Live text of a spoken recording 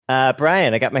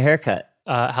Brian, I got my hair cut.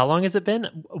 How long has it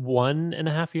been?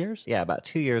 1.5 years? Yeah, about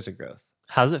 2 years of growth.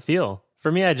 How's it feel?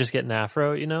 For me, I just get an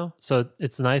afro, So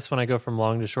it's nice when I go from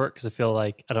long to short because I feel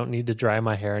like I don't need to dry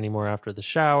my hair anymore after the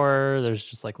shower. There's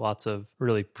just like lots of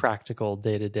really practical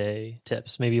day-to-day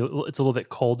tips. Maybe it's a little bit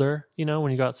colder,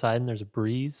 when you go outside and there's a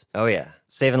breeze. Oh, yeah.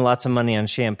 Saving lots of money on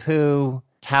shampoo.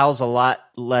 Towel's a lot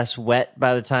less wet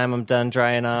by the time I'm done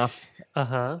drying off.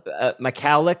 My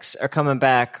cowlicks are coming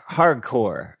back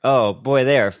hardcore. Oh, boy,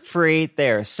 they are free.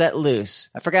 They are set loose.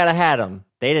 I forgot I had them.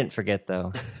 They didn't forget,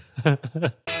 though.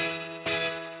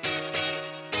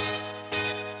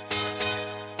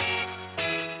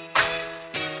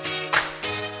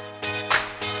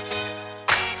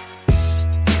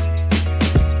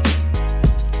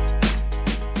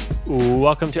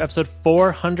 Welcome to episode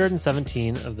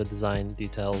 417 of the Design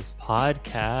Details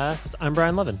podcast. I'm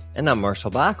Brian Levin. And I'm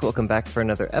Marshall Bach. Welcome back for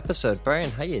another episode.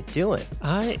 Brian, how you doing?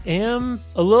 I am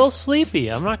a little sleepy.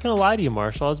 I'm not going to lie to you,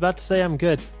 Marshall. I was about to say I'm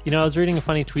good. I was reading a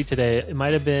funny tweet today. It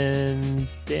might have been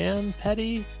Dan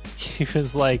Petty. He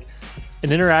was like,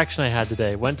 an interaction I had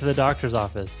today. Went to the doctor's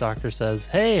office. Doctor says,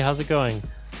 "Hey, how's it going?"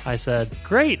 I said,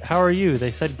 "Great, how are you?" They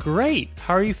said, "Great,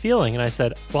 how are you feeling?" And I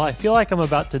said, "Well, I feel like I'm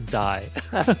about to die."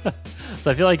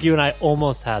 So I feel like you and I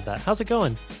almost had that. How's it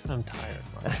going? I'm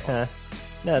tired.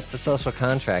 No, it's the social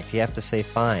contract. You have to say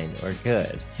fine or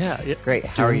good. Yeah. Great,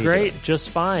 how are you great, doing? Just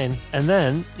fine. And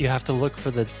then you have to look for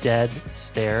the dead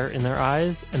stare in their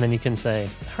eyes, and then you can say,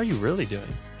 "How are you really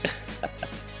doing?"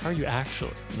 How are you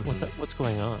actually? Mm-hmm. What's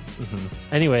going on?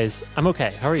 Mm-hmm. Anyways, I'm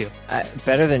okay. How are you?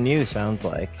 Better than you, sounds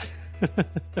like.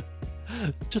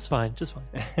 Just fine.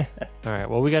 All right,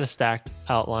 well, we got a stacked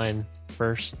outline.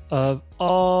 First of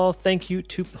all, thank you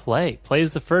to Play. Play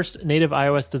is the first native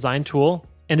iOS design tool,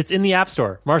 and it's in the App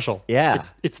Store. Marshall, yeah,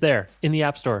 it's there in the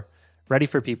App Store, ready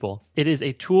for people. It is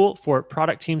a tool for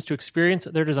product teams to experience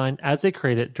their design as they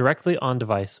create it directly on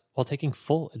device while taking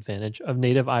full advantage of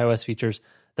native iOS features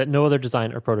that no other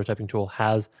design or prototyping tool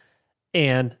has.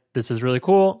 And this is really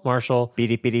cool, Marshall.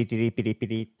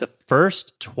 The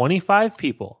first 25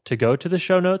 people to go to the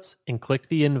show notes and click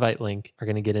the invite link are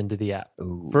going to get into the app.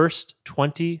 Ooh. First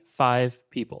 25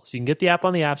 people. So you can get the app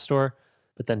on the App Store,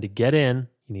 but then to get in,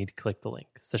 you need to click the link.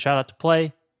 So shout out to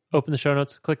Play. Open the show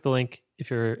notes, click the link.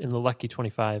 If you're in the lucky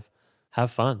 25,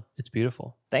 have fun. It's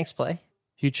beautiful. Thanks, Play.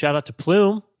 Huge shout out to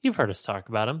Plume. You've heard us talk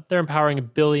about them. They're empowering 1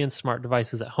 billion smart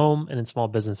devices at home and in small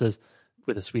businesses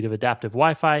with a suite of adaptive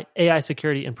Wi-Fi, AI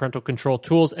security, and parental control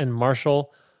tools. And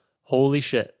Marshall, holy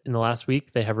shit, in the last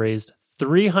week, they have raised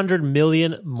 $300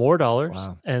 million more.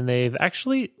 Wow. And they've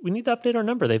actually, we need to update our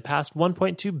number. They've passed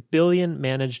 1.2 billion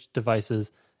managed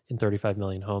devices in 35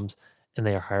 million homes, and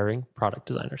they are hiring product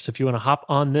designers. So if you want to hop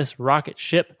on this rocket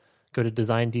ship, go to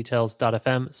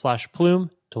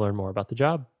designdetails.fm/Plume to learn more about the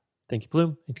job. Thank you,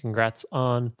 Plume, and congrats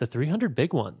on the 300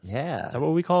 big ones. Yeah. Is that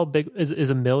what we call big? Is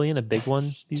 1 million a big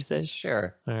one these days?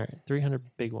 Sure. All right, 300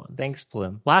 big ones. Thanks,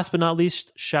 Plume. Last but not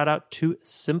least, shout out to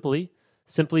Simply.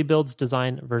 Simply builds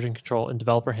design, version control, and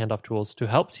developer handoff tools to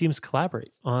help teams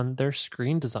collaborate on their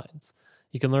screen designs.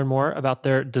 You can learn more about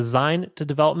their design to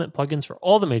development plugins for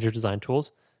all the major design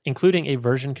tools, including a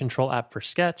version control app for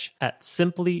Sketch at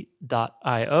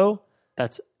simply.io.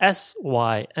 That's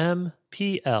SYMPLI.io.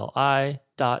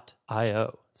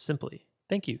 Simply.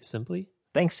 Thank you, Simply.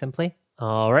 Thanks, Simply.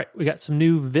 All right, we got some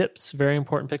new VIPs, very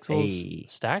important pixels,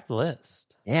 stacked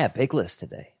list. Yeah, big list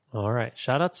today. All right,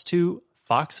 shout outs to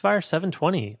Foxfire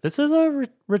 720. This is a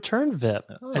return VIP.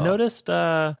 Oh. I noticed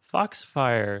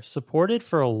Foxfire supported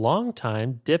for a long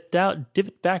time, dipped out,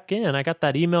 dipped back in. I got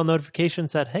that email notification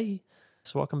said, "Hey,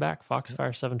 so welcome back,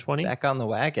 Foxfire 720. Back on the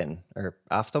wagon, or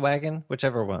off the wagon,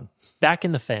 whichever one. Back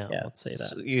in the fam, Yeah. let's say that.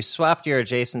 So you swapped your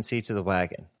adjacency to the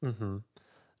wagon. Mm-hmm.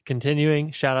 Continuing,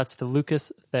 shout outs to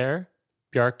Lucas Thayer,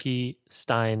 Bjarke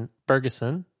Stein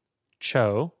Bergeson,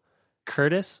 Cho,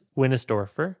 Curtis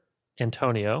Winnesdorfer,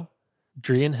 Antonio,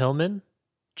 Drian Hillman,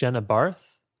 Jenna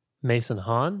Barth, Mason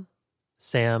Hahn,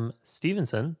 Sam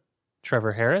Stevenson,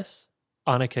 Trevor Harris,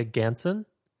 Annika Ganson,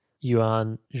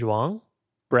 Yuan Zhuang,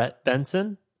 Brett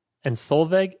Benson, and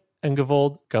Solveig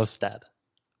Engevold Gostad.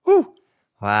 Woo!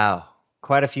 Wow.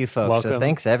 Quite a few folks. Welcome. So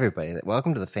thanks, everybody.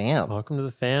 Welcome to the fam. Welcome to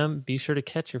the fam. Be sure to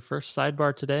catch your first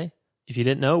sidebar today. If you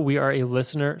didn't know, we are a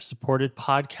listener-supported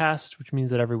podcast, which means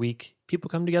that every week people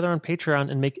come together on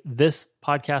Patreon and make this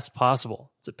podcast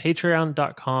possible. It's at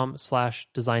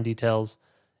patreon.com/design details.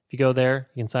 If you go there,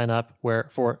 you can sign up where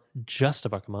for just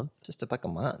 $1 a month. Just $1 a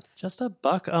month. Just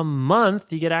 $1 a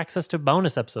month, you get access to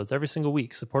bonus episodes every single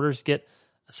week. Supporters get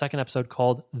a second episode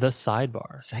called The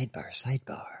Sidebar. Sidebar.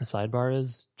 The Sidebar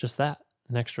is just that.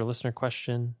 An extra listener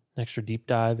question, an extra deep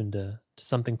dive into to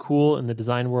something cool in the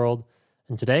design world.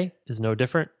 And today is no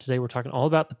different. Today we're talking all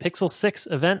about the Pixel 6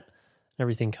 event and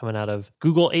everything coming out of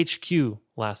Google HQ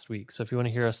last week. So if you want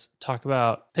to hear us talk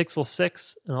about Pixel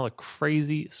 6 and all the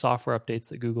crazy software updates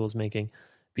that Google is making,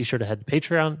 be sure to head to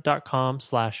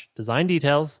patreon.com/design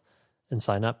details and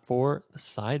sign up for the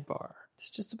sidebar. It's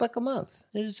just $1 a month.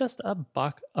 It's just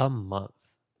 $1 a month.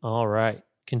 All right.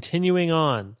 Continuing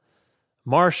on.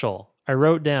 Marshall, I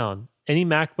wrote down any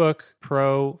MacBook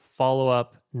Pro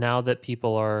follow-up now that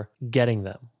people are getting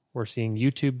them. We're seeing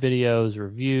YouTube videos,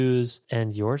 reviews,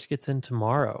 and yours gets in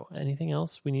tomorrow. Anything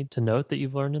else we need to note that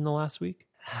you've learned in the last week?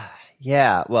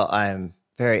 Yeah, well, I'm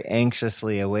very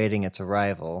anxiously awaiting its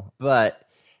arrival, but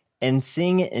in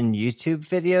seeing it in YouTube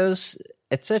videos,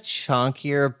 it's a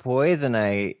chunkier boy than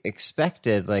I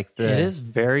expected. It is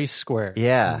very square.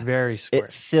 Yeah. Very square.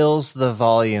 It fills the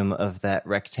volume of that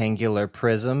rectangular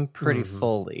prism pretty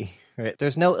fully. Right?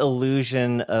 There's no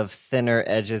illusion of thinner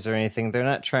edges or anything. They're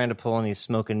not trying to pull any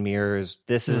smoke and mirrors.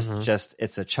 This is just,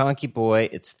 it's a chunky boy.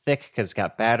 It's thick because it's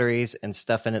got batteries and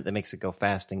stuff in it that makes it go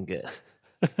fast and good.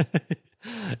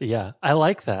 Yeah, I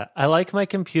like that. I like my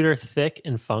computer thick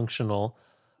and functional.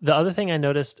 The other thing I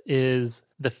noticed is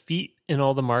the feet in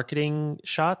all the marketing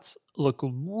shots look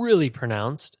really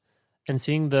pronounced. And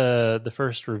seeing the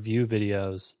first review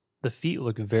videos, the feet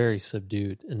look very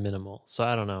subdued and minimal. So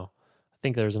I don't know. I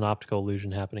think there's an optical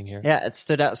illusion happening here. Yeah, it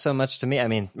stood out so much to me. I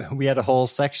mean, we had a whole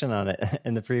section on it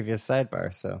in the previous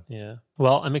sidebar. So yeah.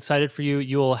 Well, I'm excited for you.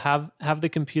 You will have the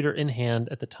computer in hand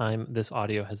at the time this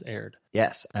audio has aired.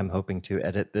 Yes, I'm hoping to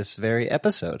edit this very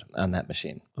episode on that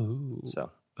machine. Ooh. So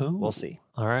Ooh. we'll see.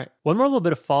 All right. One more little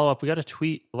bit of follow-up. We got a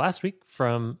tweet last week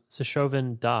from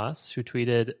Sushovan Das, who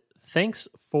tweeted, "Thanks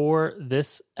for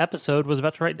this episode. Was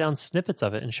about to write down snippets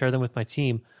of it and share them with my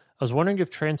team. I was wondering if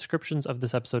transcriptions of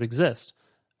this episode exist.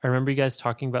 I remember you guys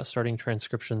talking about starting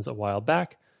transcriptions a while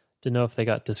back. Didn't know if they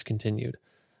got discontinued.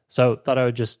 So thought I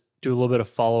would just do a little bit of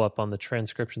follow-up on the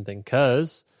transcription thing,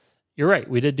 because you're right.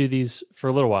 We did do these for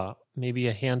a little while, maybe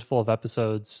a handful of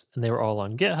episodes, and they were all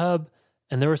on GitHub.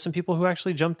 And there were some people who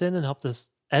actually jumped in and helped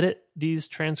us edit these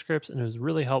transcripts, and it was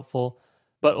really helpful.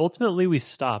 But ultimately, we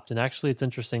stopped. And actually, it's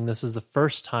interesting. This is the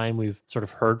first time we've sort of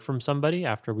heard from somebody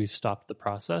after we've stopped the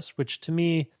process, which to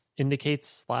me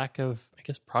indicates lack of, I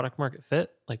guess, product market fit.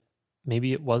 Like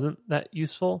maybe it wasn't that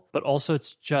useful, but also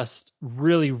it's just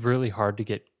really, really hard to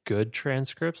get good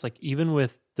transcripts. Like even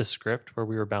with the script where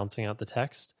we were bouncing out the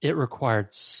text, it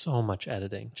required so much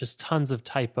editing, just tons of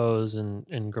typos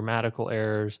and grammatical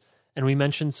errors. And we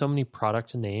mentioned so many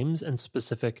product names and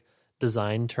specific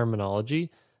design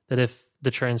terminology that if the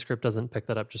transcript doesn't pick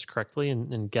that up just correctly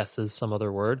and guesses some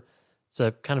other word, it's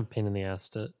a kind of pain in the ass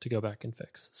to go back and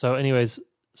fix. So anyways,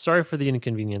 sorry for the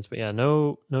inconvenience, but yeah,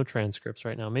 no transcripts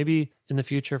right now. Maybe in the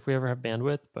future if we ever have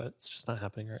bandwidth, but it's just not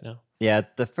happening right now. Yeah,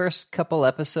 the first couple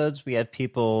episodes, we had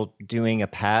people doing a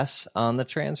pass on the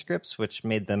transcripts, which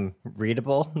made them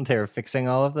readable. They were fixing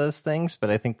all of those things, but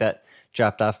I think that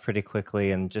dropped off pretty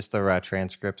quickly, and just the raw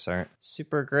transcripts aren't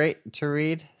super great to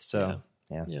read. So,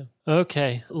 yeah.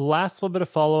 Okay, last little bit of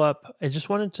follow-up. I just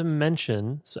wanted to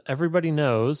mention, so everybody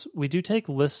knows, we do take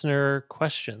listener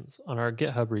questions on our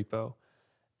GitHub repo.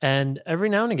 And every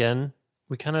now and again,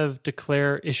 we kind of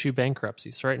declare issue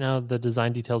bankruptcy. So right now, the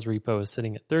Design Details repo is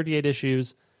sitting at 38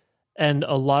 issues, and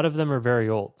a lot of them are very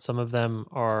old. Some of them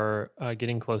are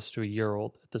getting close to a year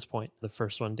old at this point. The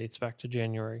first one dates back to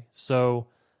January. So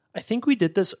I think we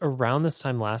did this around this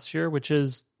time last year, which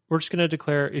is we're just going to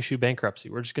declare issue bankruptcy.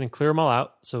 We're just going to clear them all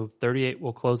out. So 38,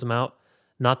 we'll close them out.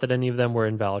 Not that any of them were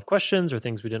invalid questions or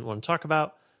things we didn't want to talk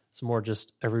about. It's more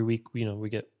just every week, we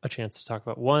get a chance to talk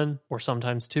about one or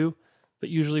sometimes two, but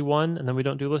usually one, and then we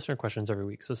don't do listener questions every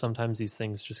week. So sometimes these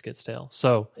things just get stale.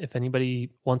 So if anybody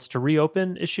wants to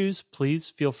reopen issues, please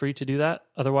feel free to do that.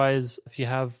 Otherwise, if you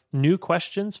have new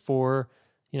questions for,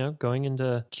 going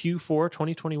into Q4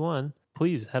 2021,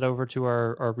 please head over to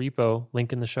our repo,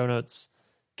 link in the show notes,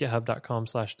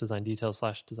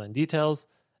 github.com/designdetails/designdetails,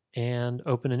 and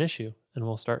open an issue, and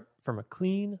we'll start from a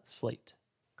clean slate.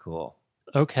 Cool.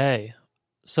 Okay.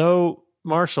 So,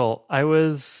 Marshall, I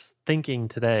was thinking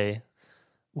today,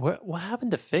 what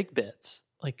happened to Figbits?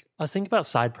 Like, I was thinking about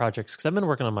side projects because I've been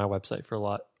working on my website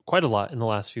for quite a lot in the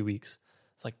last few weeks.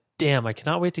 It's like, damn, I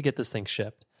cannot wait to get this thing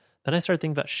shipped. Then I started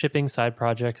thinking about shipping side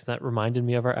projects. And that reminded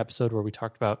me of our episode where we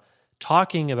talked about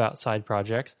talking about side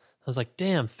projects. I was like,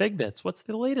 damn, Figbits, what's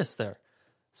the latest there?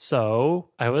 So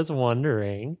I was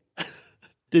wondering,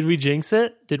 did we jinx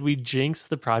it? Did we jinx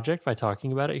the project by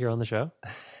talking about it here on the show?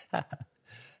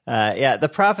 Yeah, the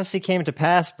prophecy came to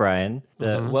pass, Brian.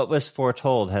 What was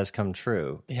foretold has come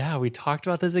true. Yeah, we talked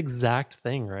about this exact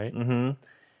thing, right? Mm-hmm.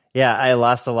 Yeah, I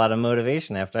lost a lot of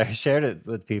motivation after I shared it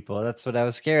with people. That's what I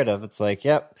was scared of. It's like,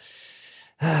 yep,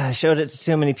 I showed it to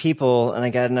too many people and I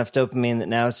got enough dopamine that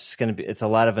now it's just going to be, it's a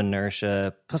lot of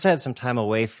inertia. Plus I had some time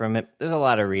away from it. There's a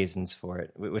lot of reasons for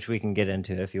it, which we can get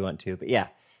into if you want to. But yeah,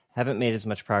 haven't made as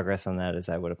much progress on that as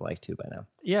I would have liked to by now.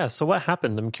 Yeah, so what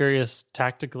happened? I'm curious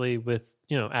tactically with,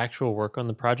 actual work on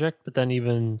the project, but then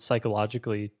even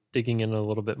psychologically digging in a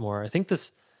little bit more. I think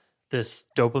this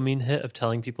dopamine hit of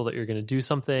telling people that you're going to do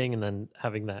something and then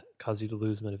having that cause you to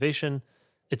lose motivation,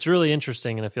 it's really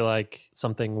interesting, and I feel like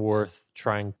something worth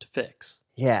trying to fix.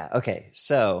 Yeah, okay.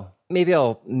 So maybe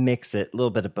I'll mix it, a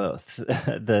little bit of both,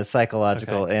 the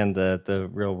psychological and the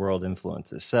real world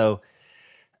influences. So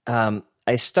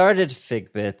I started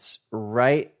Figbits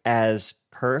right as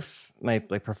my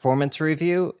performance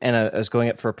review, and I was going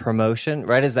up for a promotion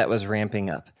right as that was ramping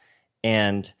up.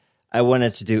 And I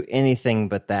wanted to do anything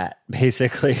but that,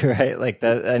 basically, right? Like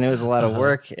that, I knew it was a lot of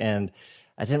work, and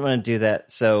I didn't want to do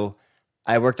that. So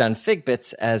I worked on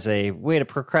Figbits as a way to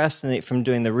procrastinate from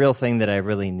doing the real thing that I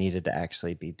really needed to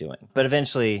actually be doing. But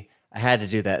eventually, I had to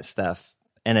do that stuff,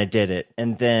 and I did it.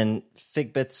 And then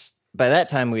Figbits, by that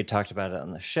time, we had talked about it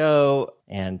on the show,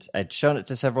 and I'd shown it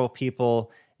to several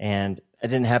people, and I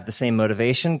didn't have the same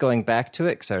motivation going back to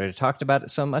it because I already talked about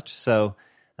it so much. So,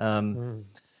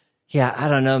 yeah, I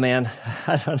don't know, man.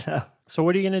 I don't know. So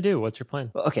what are you going to do? What's your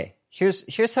plan? Well, okay,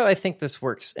 here's how I think this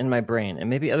works in my brain, and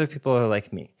maybe other people are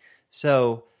like me.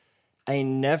 So I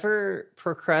never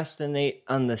procrastinate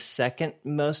on the second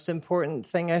most important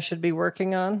thing I should be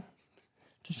working on.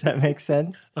 Does that make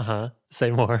sense?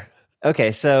 Say more.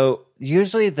 Okay, so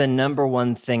usually the number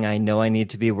one thing I know I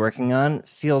need to be working on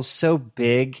feels so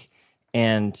big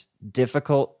and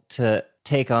difficult to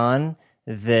take on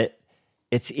that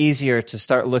it's easier to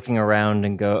start looking around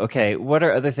and go, okay, what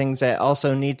are other things I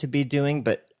also need to be doing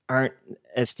but aren't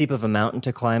as steep of a mountain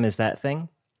to climb as that thing?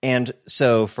 And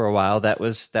so for a while, that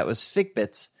was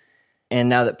Figbits. And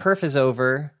now that Perf is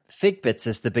over, Figbits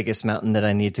is the biggest mountain that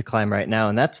I need to climb right now.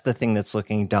 And that's the thing that's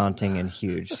looking daunting and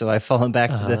huge. So I've fallen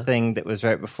back to the thing that was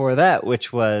right before that,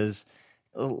 which was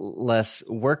less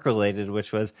work-related,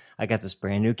 which was I got this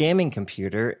brand new gaming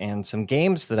computer and some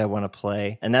games that I want to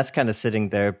play. And that's kind of sitting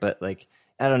there. But like,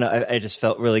 I don't know, I just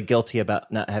felt really guilty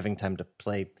about not having time to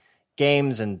play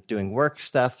games and doing work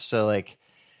stuff. So like,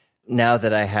 now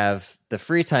that I have the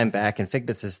free time back and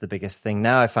Figbits is the biggest thing,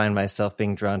 now I find myself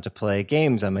being drawn to play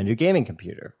games on my new gaming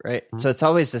computer, right? So it's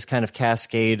always this kind of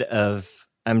cascade of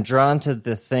I'm drawn to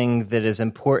the thing that is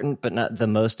important, but not the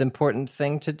most important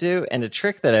thing to do. And a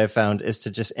trick that I've found is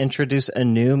to just introduce a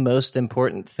new most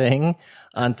important thing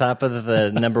on top of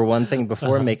the number one thing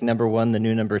before, make number one the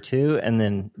new number two, and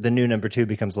then the new number two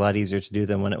becomes a lot easier to do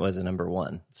than when it was a number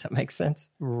one. Does that make sense?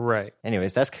 Right.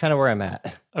 Anyways, that's kind of where I'm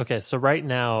at. Okay, so right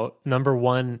now, number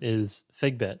one is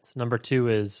Figbits. Number two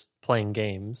is playing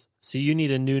games. So you need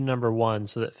a new number one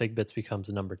so that Figbits becomes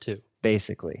a number two.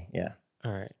 Basically, yeah.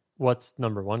 All right. What's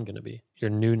number one going to be?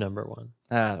 Your new number one?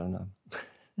 I don't know.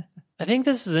 I think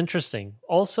this is interesting.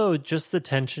 Also, just the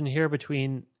tension here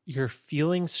between you're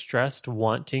feeling stressed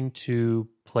wanting to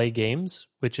play games,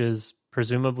 which is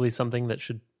presumably something that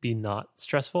should be not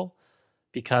stressful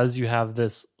because you have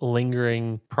this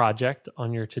lingering project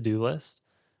on your to-do list,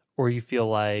 or you feel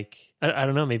like, I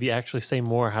don't know, maybe actually say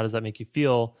more. How does that make you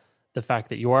feel? The fact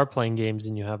that you are playing games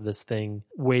and you have this thing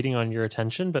waiting on your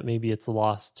attention, but maybe it's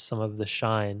lost some of the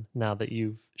shine now that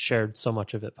you've shared so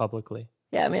much of it publicly.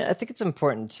 Yeah, I mean, I think it's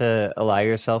important to allow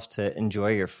yourself to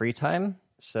enjoy your free time.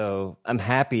 So I'm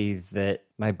happy that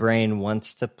my brain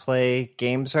wants to play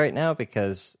games right now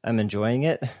because I'm enjoying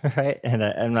it, right? And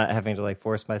I'm not having to like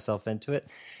force myself into it.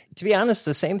 To be honest,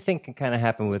 the same thing can kind of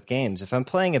happen with games. If I'm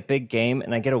playing a big game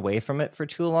and I get away from it for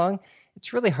too long,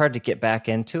 it's really hard to get back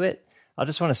into it. I'll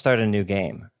just want to start a new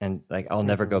game and like I'll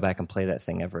never go back and play that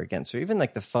thing ever again. So even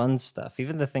like the fun stuff,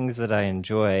 even the things that I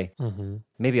enjoy,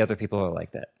 maybe other people are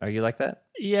like that. Are you like that?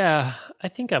 Yeah, I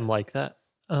think I'm like that.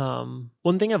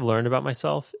 One thing I've learned about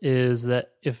myself is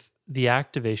that if the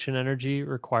activation energy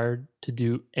required to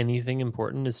do anything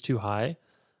important is too high,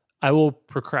 I will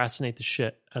procrastinate the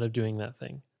shit out of doing that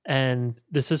thing. And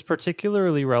this is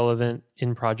particularly relevant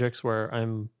in projects where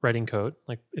I'm writing code,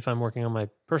 like if I'm working on my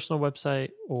personal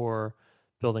website or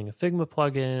building a Figma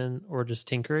plugin or just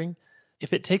tinkering.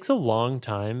 If it takes a long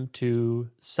time to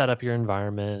set up your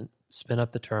environment, spin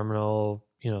up the terminal,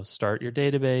 start your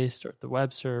database, start the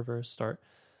web server, start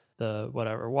the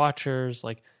whatever watchers,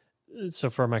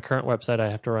 so for my current website, I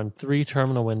have to run 3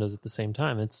 terminal windows at the same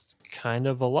time. It's kind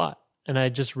of a lot. And I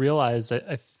just realized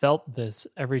I felt this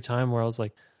every time where I was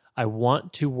like, I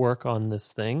want to work on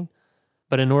this thing,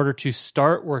 But in order to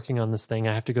start working on this thing,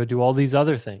 I have to go do all these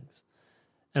other things.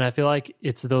 And I feel like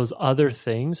it's those other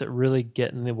things that really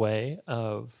get in the way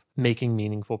of making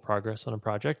meaningful progress on a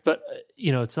project. But,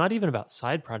 it's not even about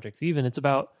side projects even. It's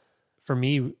about, for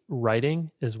me,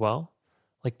 writing as well.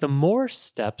 Like the more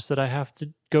steps that I have to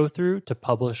go through to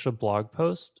publish a blog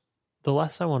post, the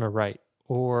less I want to write.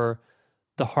 Or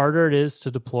the harder it is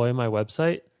to deploy my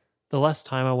website, the less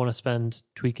time I want to spend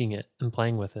tweaking it and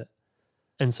playing with it.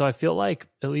 And so I feel like,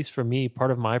 at least for me,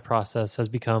 part of my process has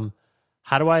become,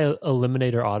 how do I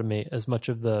eliminate or automate as much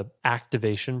of the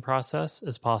activation process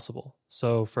as possible?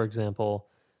 So, for example,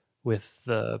 with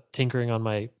the tinkering on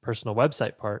my personal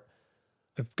website part,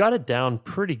 I've got it down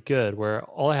pretty good where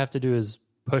all I have to do is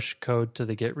push code to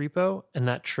the Git repo, and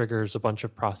that triggers a bunch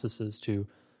of processes to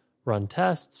run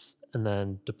tests and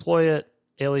then deploy it,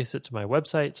 alias it to my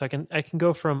website. So I can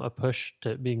go from a push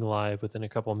to being live within a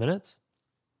couple of minutes.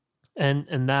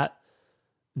 And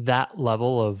that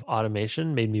level of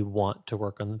automation made me want to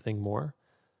work on the thing more.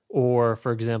 Or,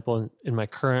 for example, in my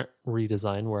current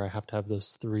redesign where I have to have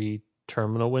those 3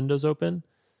 terminal windows open,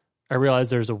 I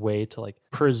realized there's a way to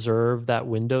preserve that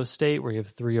window state where you have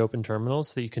 3 open terminals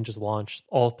so that you can just launch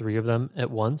all 3 of them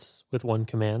at once with one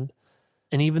command.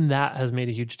 And even that has made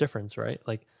a huge difference, right?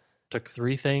 Took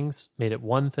 3 things, made it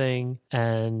one thing,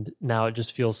 and now it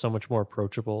just feels so much more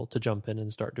approachable to jump in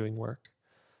and start doing work.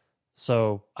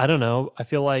 So I don't know. I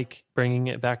feel like bringing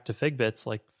it back to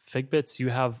Figbits, you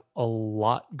have a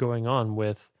lot going on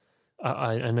with,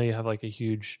 I know you have a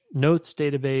huge notes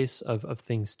database of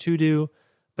things to do,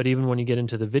 but even when you get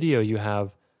into the video, you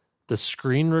have the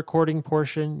screen recording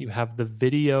portion, you have the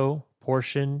video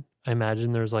portion. I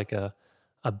imagine there's a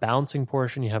bouncing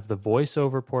portion. You have the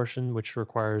voiceover portion, which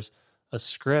requires a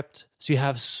script. So you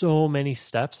have so many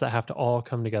steps that have to all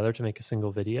come together to make a single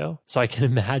video. So I can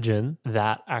imagine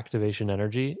that activation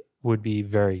energy would be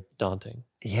very daunting.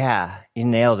 Yeah, you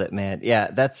nailed it, man.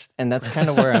 Yeah, that's kind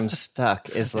of where I'm stuck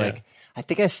is I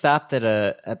think I stopped at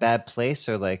a bad place,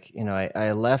 or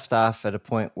I left off at a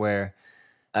point where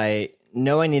I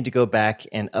know I need to go back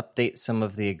and update some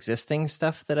of the existing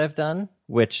stuff that I've done,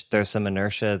 which there's some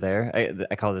inertia there.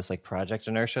 I call this project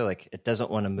inertia. It doesn't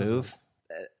want to move.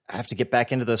 I have to get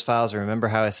back into those files and remember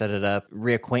how I set it up,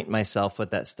 reacquaint myself with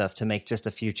that stuff to make just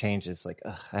a few changes.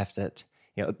 I have to,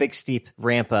 a big steep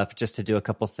ramp up just to do a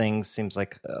couple things seems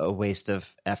like a waste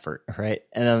of effort, right?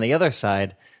 And on the other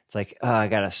side, it's I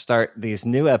got to start these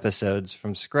new episodes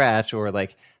from scratch, or I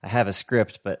have a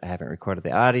script, but I haven't recorded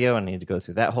the audio and I need to go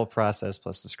through that whole process,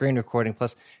 plus the screen recording,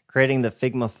 plus creating the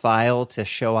Figma file to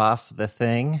show off the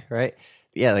thing, right?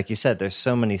 Yeah, like you said, there's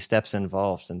so many steps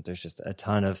involved and there's just a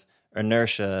ton of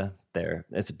inertia there.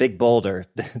 It's a big boulder.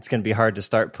 It's going to be hard to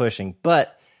start pushing.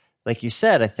 But like you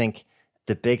said, I think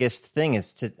the biggest thing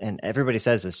is and everybody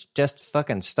says this, just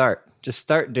fucking start. Just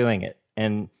start doing it.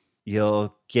 And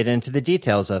you'll get into the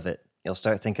details of it. You'll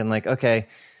start thinking okay,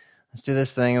 let's do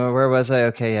this thing. Where was I?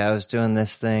 Okay, yeah, I was doing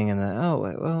this thing. And then,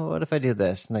 what if I do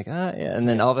this? And yeah. And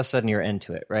then all of a sudden you're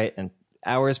into it, right? And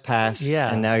hours pass.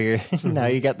 Yeah. And now now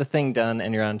you got the thing done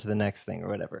and you're on to the next thing or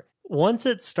whatever. Once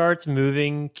it starts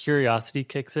moving, curiosity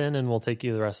kicks in and will take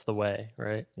you the rest of the way,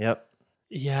 right? Yep.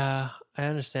 Yeah, I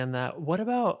understand that. What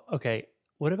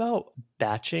about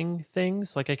batching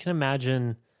things? I can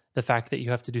imagine the fact that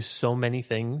you have to do so many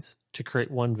things to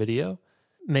create one video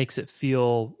makes it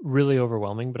feel really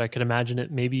overwhelming, but I could imagine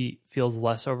it maybe feels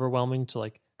less overwhelming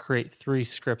to create 3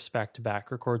 scripts back to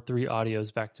back, record 3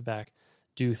 audios back to back,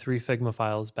 do 3 Figma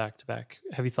files back to back.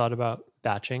 Have you thought about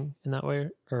batching in that way,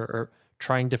 or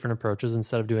trying different approaches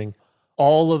instead of doing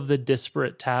all of the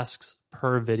disparate tasks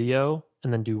per video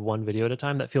and then do one video at a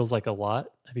time? That feels like a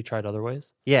lot. Have you tried other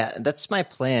ways? Yeah, that's my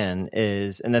plan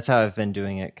and that's how I've been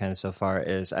doing it kind of so far,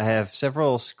 is I have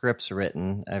several scripts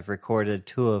written. I've recorded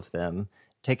 2 of them,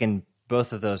 taken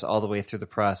both of those all the way through the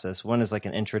process. One is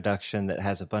an introduction that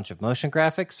has a bunch of motion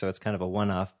graphics, so it's kind of a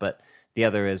one-off, but the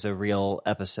other is a real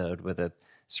episode with a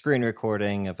screen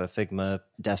recording of a Figma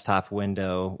desktop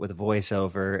window with a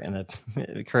voiceover and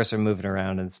a cursor moving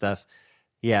around and stuff.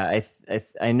 Yeah,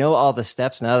 I know all the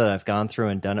steps now that I've gone through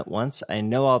and done it once. I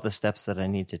know all the steps that I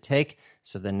need to take.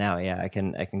 So then now, I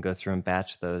can go through and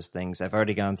batch those things. I've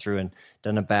already gone through and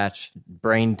done a batch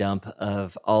brain dump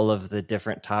of all of the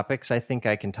different topics I think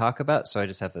I can talk about. So I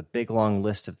just have a big long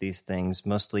list of these things,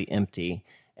 mostly empty.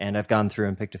 And I've gone through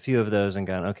and picked a few of those and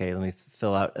gone, okay, let me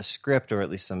fill out a script, or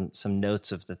at least some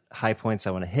notes of the high points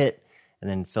I want to hit, and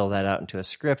then fill that out into a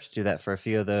script, do that for a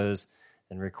few of those,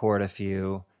 then record a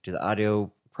few, do the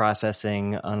audio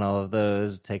processing on all of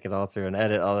those, take it all through and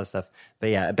edit all that stuff. But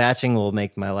yeah, batching will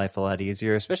make my life a lot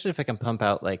easier, especially if I can pump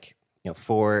out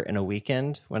 4 in a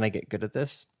weekend when I get good at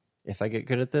this. If I get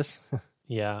good at this.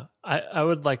 Yeah, I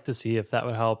would like to see if that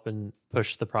would help and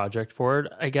push the project forward.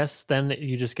 I guess then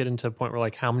you just get into a point where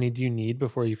like, how many do you need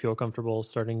before you feel comfortable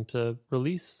starting to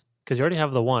release? Because you already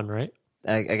have the one, right?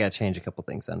 I got to change a couple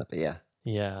things on it, but yeah.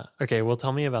 Yeah. Okay, well,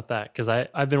 tell me about that, because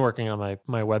I've been working on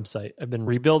my website. I've been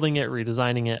rebuilding it,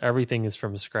 redesigning it. Everything is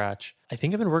from scratch. I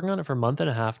think I've been working on it for a month and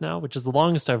a half now, which is the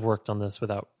longest I've worked on this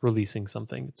without releasing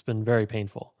something. It's been very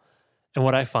painful. And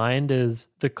what I find is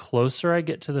the closer I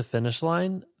get to the finish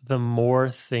line, the more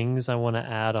things I want to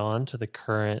add on to the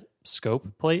current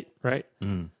scope plate, right?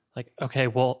 Like, okay,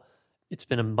 well, it's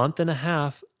been a month and a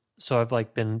half, so I've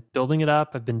like been building it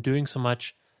up. I've been doing so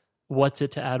much. What's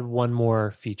it to add one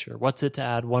more feature? What's it to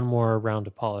add one more round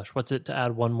of polish? What's it to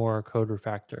add one more code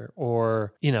refactor?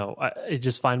 Or, I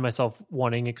just find myself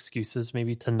wanting excuses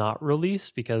maybe to not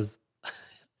release because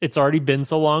it's already been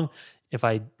so long. If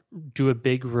I do a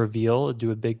big reveal,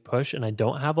 do a big push, and I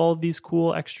don't have all of these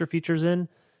cool extra features in,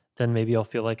 then maybe I'll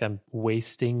feel like I'm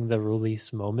wasting the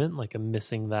release moment, like I'm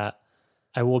missing that.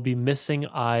 I will be missing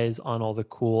eyes on all the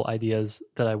cool ideas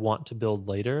that I want to build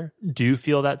later. Do you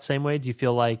feel that same way? Do you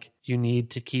feel like you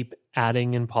need to keep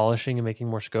adding and polishing and making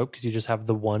more scope because you just have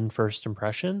the one first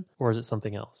impression, or is it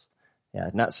something else? Yeah,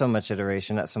 not so much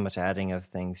iteration, not so much adding of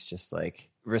things, just like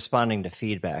responding to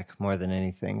feedback more than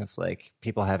anything, of like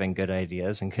people having good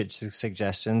ideas and good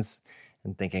suggestions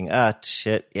and thinking,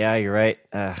 shit, yeah, you're right.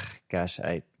 Gosh,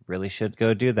 I really should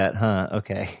go do that, huh?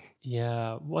 Okay.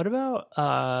 Yeah. What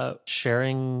about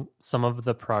sharing some of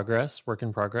the work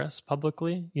in progress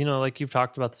publicly? Like you've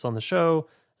talked about this on the show,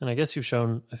 and I guess you've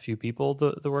shown a few people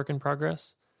the work in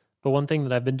progress. But one thing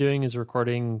that I've been doing is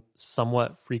recording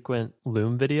somewhat frequent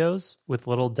Loom videos with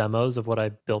little demos of what I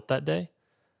built that day.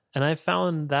 And I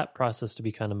found that process to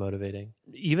be kind of motivating.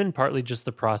 Even partly just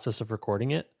the process of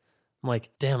recording it. I'm like,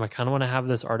 damn, I kind of want to have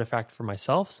this artifact for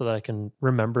myself so that I can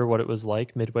remember what it was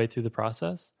like midway through the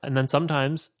process. And then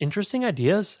sometimes interesting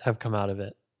ideas have come out of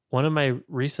it. One of my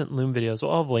recent Loom videos,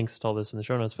 well, I'll have links to all this in the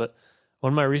show notes, but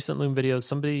one of my recent Loom videos,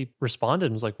 somebody responded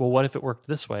and was like, well, what if it worked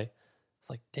this way? It's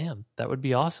like, damn, that would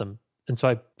be awesome. And so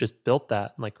I just built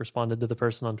that and like responded to the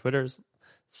person on Twitter. It's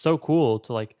so cool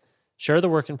to like share the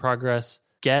work in progress,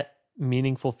 get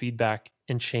meaningful feedback,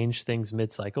 and change things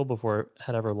mid-cycle before it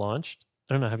had ever launched.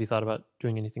 I don't know. Have you thought about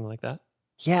doing anything like that?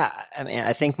 Yeah. I mean,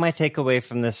 I think my takeaway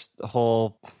from this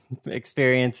whole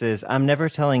experience is I'm never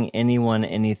telling anyone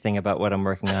anything about what I'm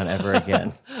working on ever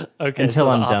again. Okay. Until so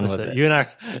I'm opposite. done with it. You and I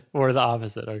were the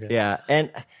opposite. Okay. Yeah.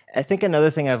 And I think another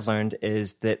thing I've learned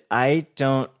is that I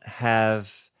don't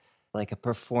have like a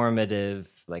performative,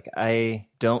 like I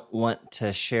don't want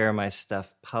to share my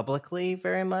stuff publicly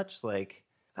very much. Like,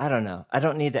 I don't know. I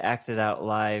don't need to act it out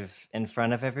live in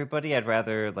front of everybody. I'd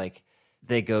rather like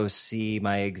they go see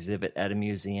my exhibit at a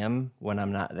museum when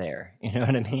I'm not there. You know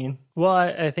what I mean? Well,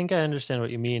 I think I understand what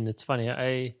you mean. It's funny.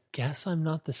 I guess I'm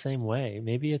not the same way.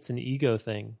 Maybe it's an ego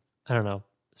thing. I don't know.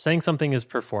 Saying something is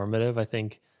performative, I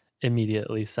think,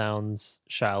 immediately sounds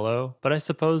shallow. But I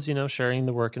suppose, sharing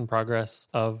the work in progress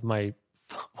of my,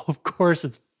 of course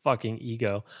it's fucking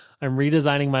ego. I'm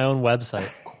redesigning my own website.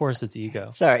 Of course it's ego.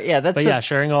 Sorry. Yeah.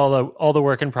 Sharing all the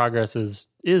work in progress is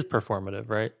performative,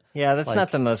 right? Yeah. That's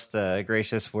not the most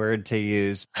gracious word to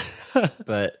use,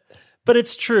 but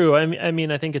it's true. I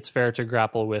mean, I think it's fair to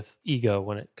grapple with ego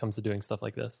when it comes to doing stuff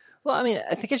like this. Well, I mean,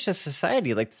 I think it's just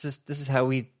society. Like this is how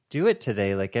we do it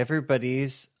today. Like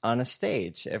everybody's on a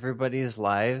stage, everybody's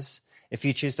lives. If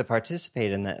you choose to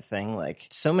participate in that thing, like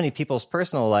so many people's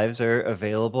personal lives are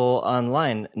available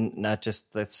online, not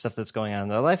just the stuff that's going on in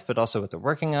their life, but also what they're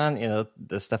working on,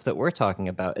 the stuff that we're talking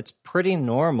about. It's pretty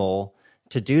normal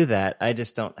to do that. I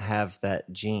just don't have that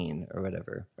gene or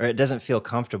whatever, or it doesn't feel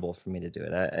comfortable for me to do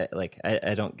it.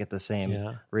 I don't get the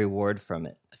same reward from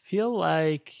it. I feel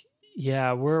like,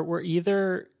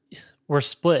 we're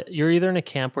split. You're either in a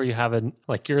camp where you have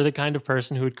you're the kind of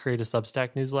person who would create a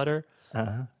Substack newsletter,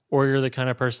 or you're the kind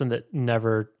of person that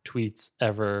never tweets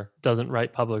ever, doesn't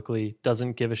write publicly,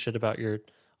 doesn't give a shit about your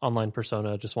online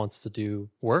persona, just wants to do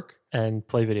work and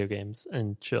play video games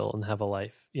and chill and have a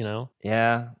life,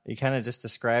 Yeah, you kind of just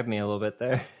described me a little bit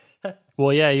there.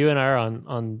 Well, yeah, you and I are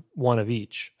on one of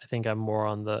each. I think I'm more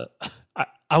on the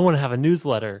I want to have a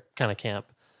newsletter kind of camp,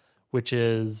 which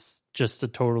is just a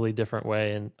totally different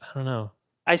way. And I don't know.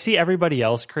 I see everybody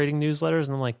else creating newsletters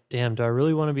and I'm like, damn, do I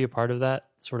really want to be a part of that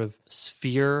sort of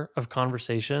sphere of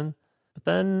conversation? But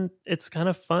then it's kind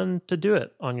of fun to do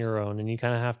it on your own, and you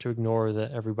kind of have to ignore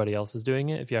that everybody else is doing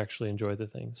it if you actually enjoy the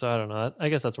thing. So I don't know. I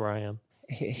guess that's where I am.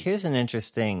 Here's an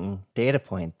interesting data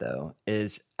point, though,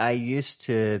 is I used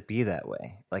to be that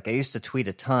way. Like I used to tweet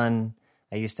a ton.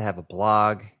 I used to have a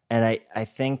blog, and I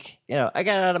think, I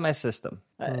got it out of my system.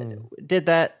 I did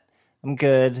that. I'm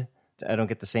good. I don't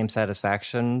get the same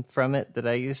satisfaction from it that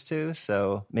I used to.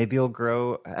 So maybe you'll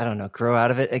grow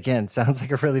out of it. Again, sounds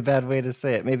like a really bad way to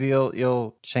say it. Maybe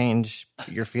you'll change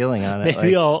your feeling on it.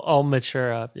 Maybe I'll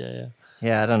mature up. Yeah.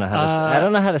 Yeah, I don't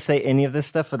know how to say any of this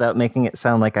stuff without making it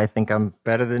sound like I think I'm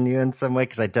better than you in some way,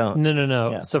 because I don't.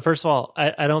 No. Yeah. So first of all,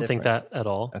 I don't think that at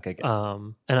all. Okay, good.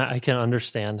 And I can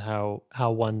understand how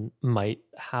one might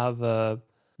have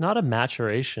not a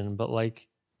maturation, but like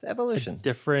it's evolution.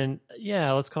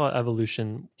 Let's call it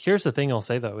evolution. Here's the thing I'll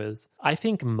say though is I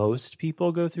think most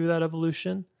people go through that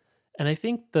evolution. And I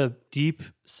think the deep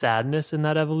sadness in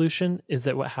that evolution is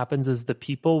that what happens is the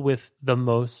people with the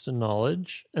most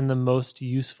knowledge and the most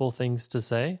useful things to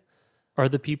say are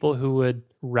the people who would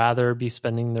rather be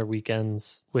spending their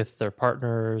weekends with their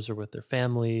partners or with their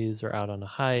families or out on a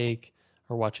hike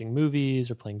or watching movies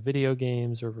or playing video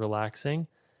games or relaxing.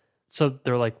 So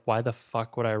they're like, why the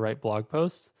fuck would I write blog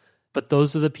posts? But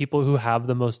those are the people who have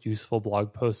the most useful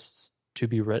blog posts to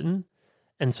be written.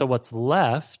 And so what's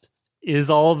left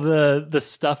is all the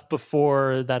stuff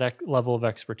before that level of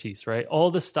expertise, right?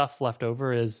 All the stuff left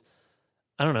over is,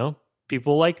 I don't know,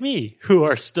 people like me who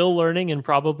are still learning and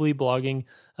probably blogging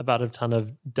about a ton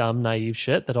of dumb, naive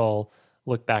shit that I'll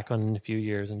look back on in a few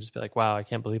years and just be like, wow, I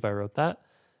can't believe I wrote that.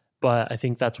 But I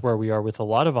think that's where we are with a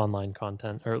lot of online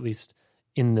content, or at least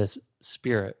in this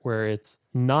spirit, where it's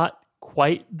not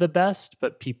quite the best,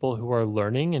 but people who are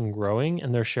learning and growing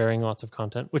and they're sharing lots of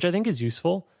content, which I think is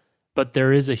useful. But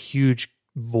there is a huge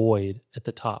void at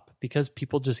the top because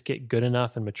people just get good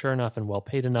enough and mature enough and well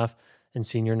paid enough and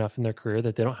senior enough in their career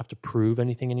that they don't have to prove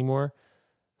anything anymore.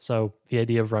 So the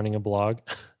idea of running a blog,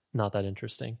 not that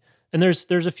interesting. And there's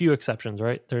a few exceptions,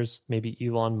 right? There's maybe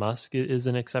Elon Musk is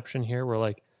an exception here. We're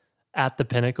like at the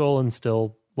pinnacle and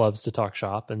still loves to talk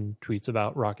shop and tweets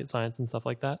about rocket science and stuff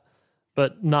like that.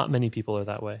 But not many people are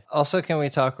that way. Also, can we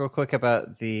talk real quick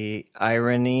about the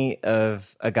irony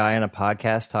of a guy on a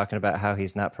podcast talking about how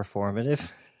he's not performative?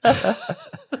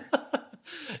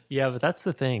 Yeah, but that's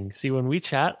the thing. See, when we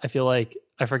chat, I feel like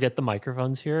I forget the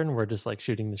microphone's here and we're just like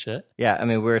shooting the shit. Yeah, I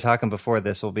mean, we were talking before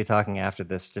this. We'll be talking after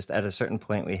this. Just at a certain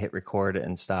point, we hit record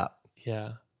and stop.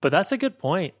 Yeah, but that's a good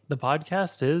point. The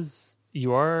podcast is,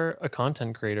 you are a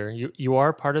content creator. You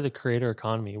are part of the creator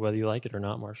economy, whether you like it or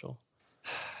not, Marshall.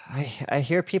 I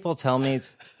hear people tell me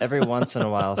every once in a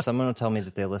while, someone will tell me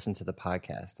that they listen to the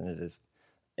podcast, and it is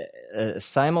a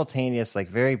simultaneous, like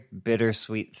very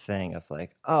bittersweet thing of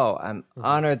like, oh, I'm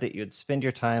honored that you'd spend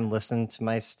your time listening to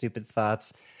my stupid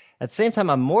thoughts. At the same time,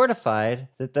 I'm mortified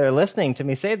that they're listening to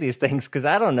me say these things because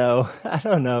I don't know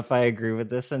if I agree with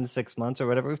this in 6 months or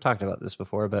whatever. We've talked about this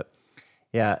before, but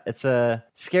yeah, it's a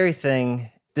scary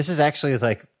thing. This is actually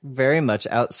like very much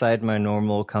outside my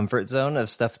normal comfort zone of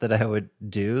stuff that I would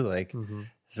do. Like,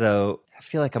 So I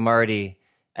feel like I'm already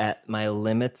at my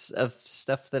limits of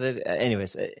stuff that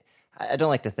anyways, I don't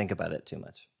like to think about it too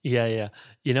much. Yeah.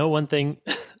 You know, one thing,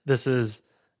 this is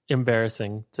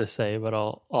embarrassing to say, but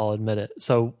I'll admit it.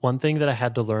 So one thing that I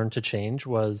had to learn to change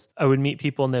was I would meet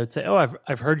people and they would say, oh,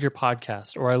 I've heard your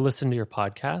podcast, or I listened to your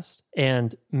podcast.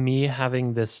 And me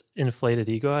having this inflated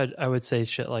ego, I would say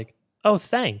shit like, oh,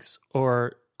 thanks,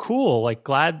 or cool, like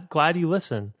glad you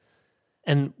listen.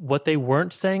 And what they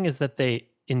weren't saying is that they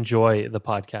enjoy the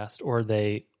podcast or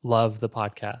they love the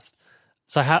podcast.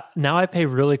 So now I pay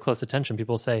really close attention.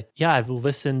 People say, yeah, I've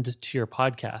listened to your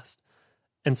podcast.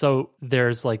 And so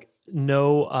there's like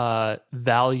no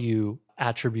value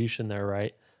attribution there,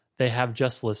 right? They have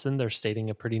just listened. They're stating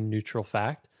a pretty neutral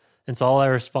fact. And so all I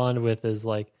respond with is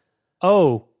like,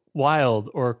 oh, wild,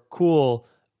 or cool,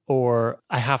 or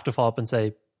I have to follow up and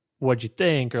say, what'd you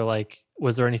think? Or like,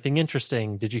 was there anything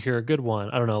interesting? Did you hear a good one?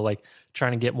 I don't know, like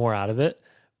trying to get more out of it.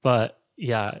 But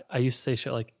yeah, I used to say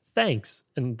shit like, thanks.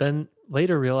 And then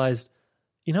later realized,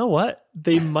 you know what?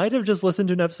 They might have just listened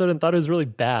to an episode and thought it was really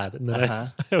bad. And then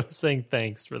I was saying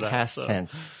thanks for that. Past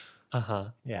tense.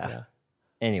 Yeah.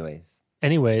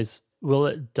 Anyways, will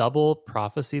it double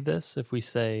prophecy this if we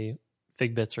say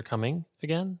Fig Bits are coming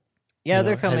again? Yeah,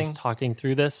 they're coming. Has talking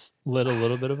through this lit a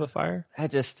little bit of a fire?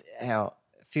 A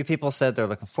few people said they're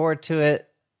looking forward to it.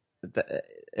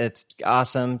 It's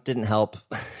awesome. Didn't help.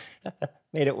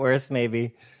 Made it worse,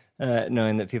 maybe,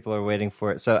 knowing that people are waiting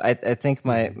for it. So I think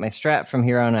my strat from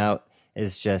here on out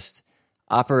is just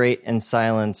operate in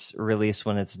silence, release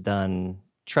when it's done.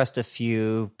 Trust a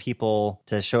few people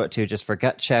to show it to just for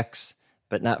gut checks,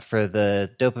 but not for the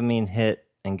dopamine hit,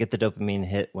 and get the dopamine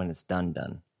hit when it's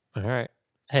done. All right.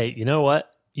 Hey, you know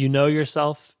what? You know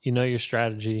yourself, you know your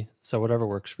strategy, so whatever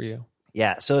works for you.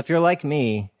 Yeah, so if you're like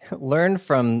me, learn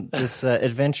from this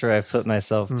adventure I've put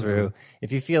myself through.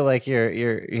 If you feel like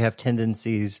you have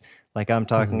tendencies like I'm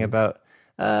talking about,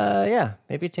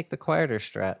 maybe take the quieter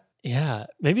strat. Yeah,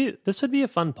 maybe this would be a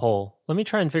fun poll. Let me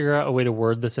try and figure out a way to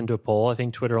word this into a poll. I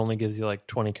think Twitter only gives you like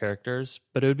 20 characters,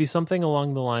 but it would be something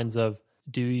along the lines of,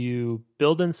 do you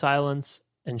build in silence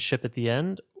and ship at the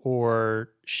end, or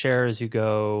share as you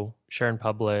go, share in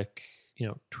public,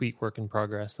 tweet work in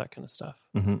progress, that kind of stuff?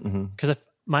 Because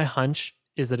my hunch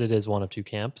is that it is one of two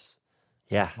camps.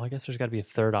 Yeah. Well, I guess there's got to be a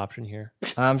third option here.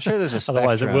 I'm sure there's a spectrum.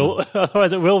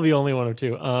 Otherwise, it will be only one of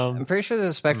two. I'm pretty sure there's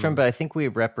a spectrum, but I think we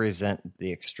represent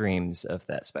the extremes of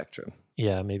that spectrum.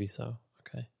 Yeah, maybe so.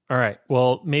 Okay. All right.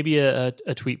 Well, maybe a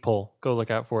tweet poll. Go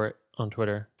look out for it on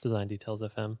Twitter, Design Details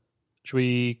FM. Should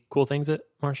we cool things it,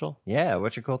 Marshall? Yeah.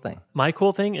 What's your cool thing? My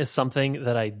cool thing is something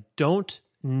that I don't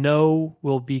know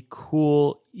will be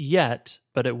cool yet,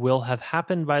 but it will have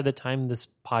happened by the time this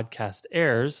podcast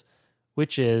airs,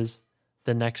 which is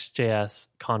the Next.js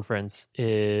conference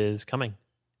is coming.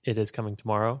 It is coming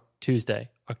tomorrow, Tuesday,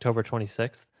 October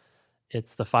 26th.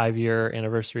 It's the 5-year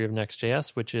anniversary of Next.js,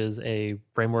 which is a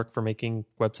framework for making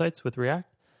websites with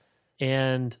React.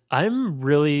 And I'm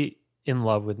really in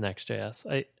love with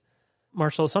Next.js.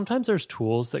 Marshall, sometimes there's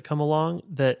tools that come along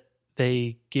that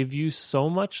they give you so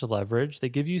much leverage, they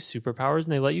give you superpowers,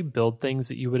 and they let you build things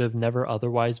that you would have never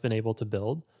otherwise been able to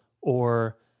build,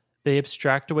 or they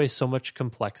abstract away so much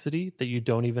complexity that you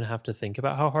don't even have to think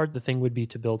about how hard the thing would be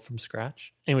to build from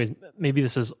scratch. Anyways, maybe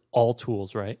this is all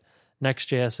tools, right?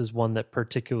 Next.js is one that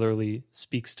particularly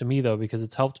speaks to me, though, because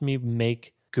it's helped me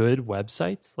make good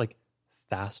websites, like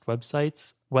fast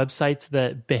websites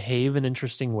that behave in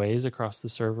interesting ways across the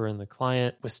server and the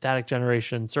client with static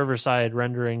generation, server-side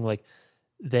rendering. Like,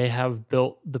 they have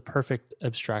built the perfect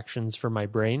abstractions for my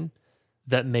brain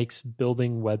that makes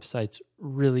building websites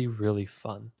really, really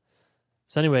fun.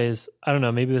 So anyways, I don't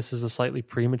know, maybe this is a slightly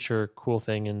premature cool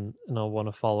thing and I'll want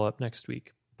to follow up next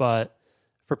week. But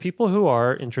for people who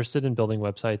are interested in building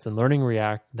websites and learning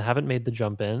React and haven't made the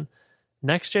jump in,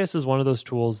 Next.js is one of those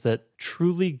tools that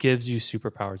truly gives you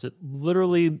superpowers. It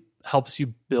literally helps you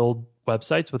build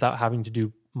websites without having to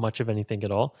do much of anything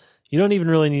at all. You don't even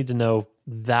really need to know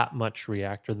that much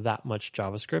React or that much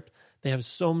JavaScript. They have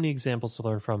so many examples to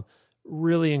learn from,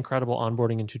 really incredible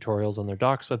onboarding and tutorials on their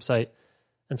docs website.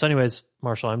 And so anyways,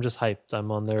 Marshall, I'm just hyped. I'm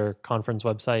on their conference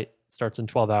website. It starts in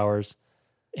 12 hours.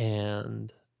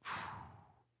 And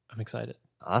I'm excited.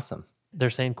 Awesome. They're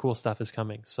saying cool stuff is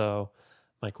coming. So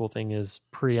my cool thing is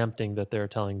preempting that they're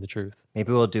telling the truth.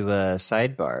 Maybe we'll do a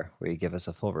sidebar where you give us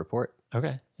a full report.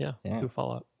 Okay. Yeah. Do a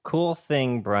follow-up. Cool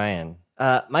thing, Brian.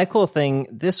 My cool thing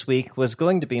this week was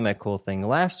going to be my cool thing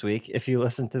last week. If you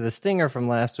listened to the stinger from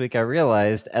last week, I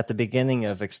realized at the beginning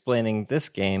of explaining this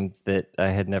game that I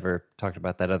had never talked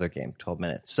about that other game, 12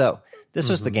 Minutes. So this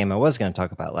was the game I was going to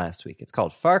talk about last week. It's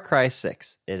called Far Cry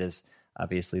 6. It is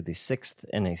obviously the 6th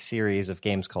in a series of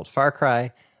games called Far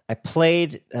Cry. I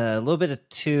played a little bit of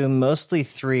 2, mostly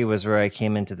 3 was where I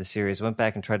came into the series. Went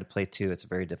back and tried to play 2. It's a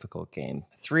very difficult game.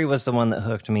 3 was the one that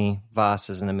hooked me. Voss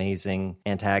is an amazing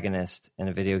antagonist in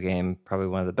a video game, probably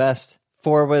one of the best.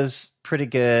 4 was pretty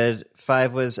good.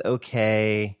 5 was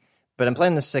okay, but I'm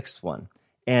playing the 6th one.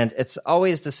 And it's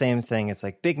always the same thing. It's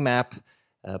like big map,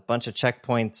 a bunch of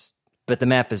checkpoints, but the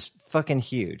map is fucking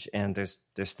huge, and there's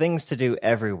things to do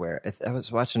everywhere. I was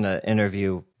watching an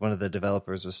interview. One of the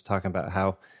developers was talking about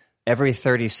how every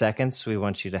 30 seconds, we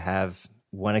want you to have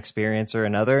one experience or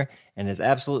another, and it's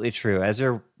absolutely true. As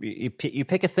you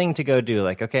pick a thing to go do,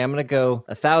 like, okay, I'm going to go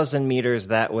 1,000 meters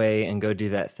that way and go do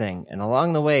that thing. And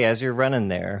along the way, as you're running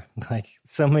there, like,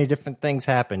 so many different things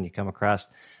happen. You come across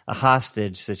a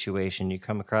hostage situation. You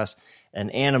come across an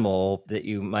animal that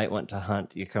you might want to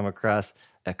hunt. You come across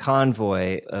a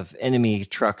convoy of enemy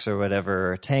trucks or whatever,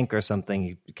 or a tank or something.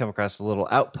 You come across a little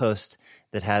outpost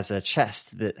that has a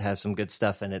chest that has some good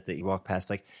stuff in it that you walk past.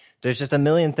 Like, there's just a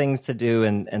million things to do,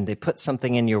 and they put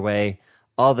something in your way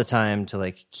all the time to,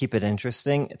 like, keep it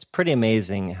interesting. It's pretty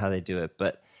amazing how they do it,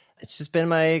 but it's just been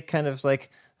my kind of, like,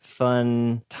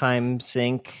 fun time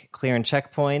sink, clearing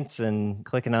checkpoints and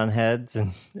clicking on heads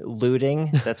and looting.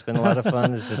 That's been a lot of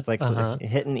fun. It's just like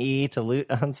hitting E to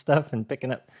loot on stuff and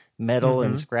picking up metal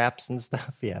and scraps and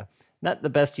stuff. Yeah. Not the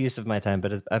best use of my time,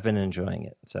 but I've been enjoying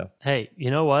it. So, hey, you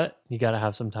know what? You got to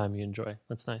have some time you enjoy.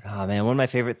 That's nice. Oh, man. One of my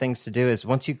favorite things to do is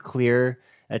once you clear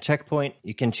a checkpoint,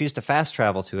 you can choose to fast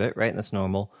travel to it, right? And that's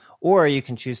normal. Or you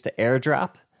can choose to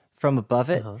airdrop from above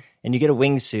it, and you get a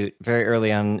wingsuit very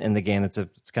early on in the game. It's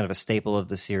kind of a staple of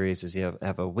the series is you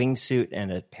have a wingsuit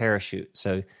and a parachute.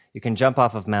 So you can jump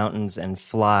off of mountains and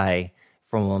fly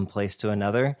from one place to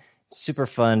another. super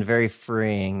fun, very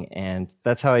freeing. And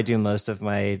that's how I do most of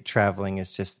my traveling,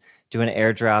 is just do an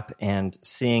airdrop and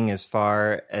seeing as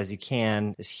far as you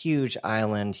can, this huge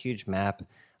island, huge map,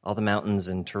 all the mountains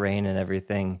and terrain and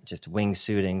everything, just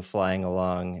wingsuiting, flying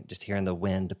along, just hearing the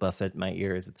wind buffet my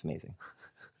ears. It's amazing.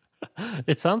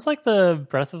 It sounds like the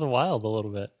Breath of the Wild a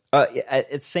little bit.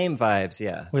 It's same vibes,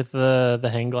 yeah. With the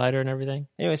hang glider and everything.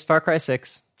 Anyways, Far Cry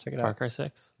 6. Check it out. Far Cry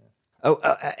 6. Oh,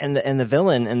 and the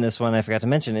villain in this one I forgot to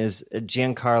mention is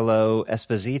Giancarlo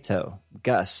Esposito,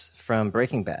 Gus from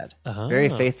Breaking Bad. Very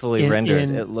faithfully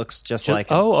rendered. It looks just like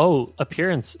him.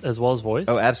 Appearance as well as voice.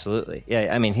 Oh, absolutely.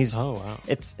 Yeah, I mean he's. Oh wow.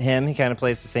 It's him. He kind of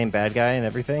plays the same bad guy and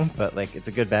everything, but like it's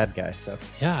a good bad guy. So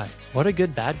yeah, what a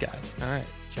good bad guy. All right,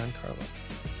 Giancarlo.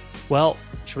 Well,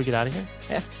 should we get out of here?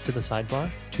 Yeah. To the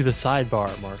sidebar? To the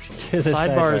sidebar, Marshall. To the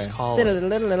sidebar is called... Yeah,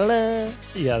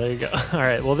 there you go. All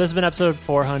right. Well, this has been episode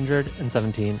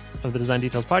 417 of the Design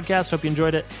Details podcast. Hope you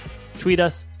enjoyed it. Tweet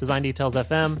us, Design Details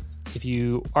FM. If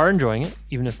you are enjoying it,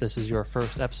 even if this is your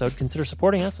first episode, consider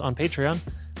supporting us on Patreon.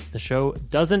 The show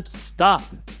doesn't stop.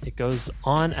 It goes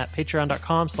on at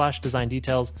patreon.com/design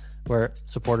details, where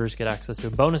supporters get access to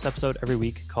a bonus episode every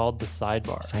week called The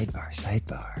Sidebar.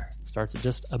 Sidebar. Starts at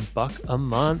just $1 a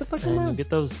month, and you get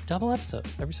those double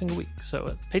episodes every single week. So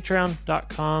at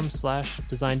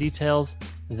patreon.com/design details.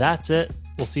 That's it.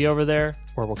 We'll see you over there,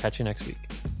 or we'll catch you next week.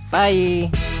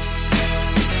 Bye.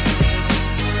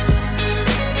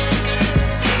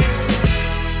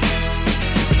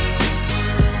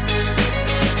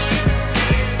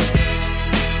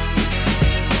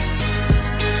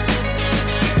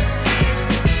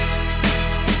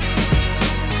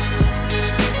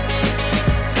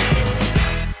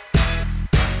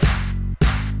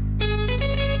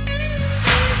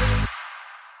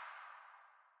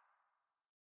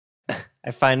 I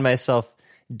find myself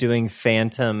doing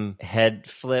phantom head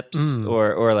flips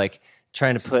or like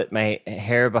trying to put my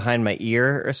hair behind my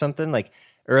ear or something. Like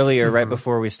earlier, right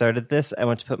before we started this, I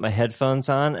went to put my headphones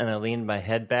on and I leaned my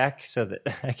head back so that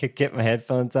I could get my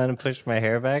headphones on and push my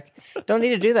hair back. Don't need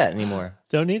to do that anymore.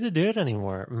 Don't need to do it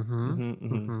anymore.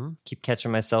 Keep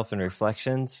catching myself in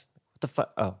reflections. What the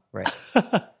fuck? Oh, right.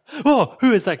 Whoa,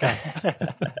 who is that guy?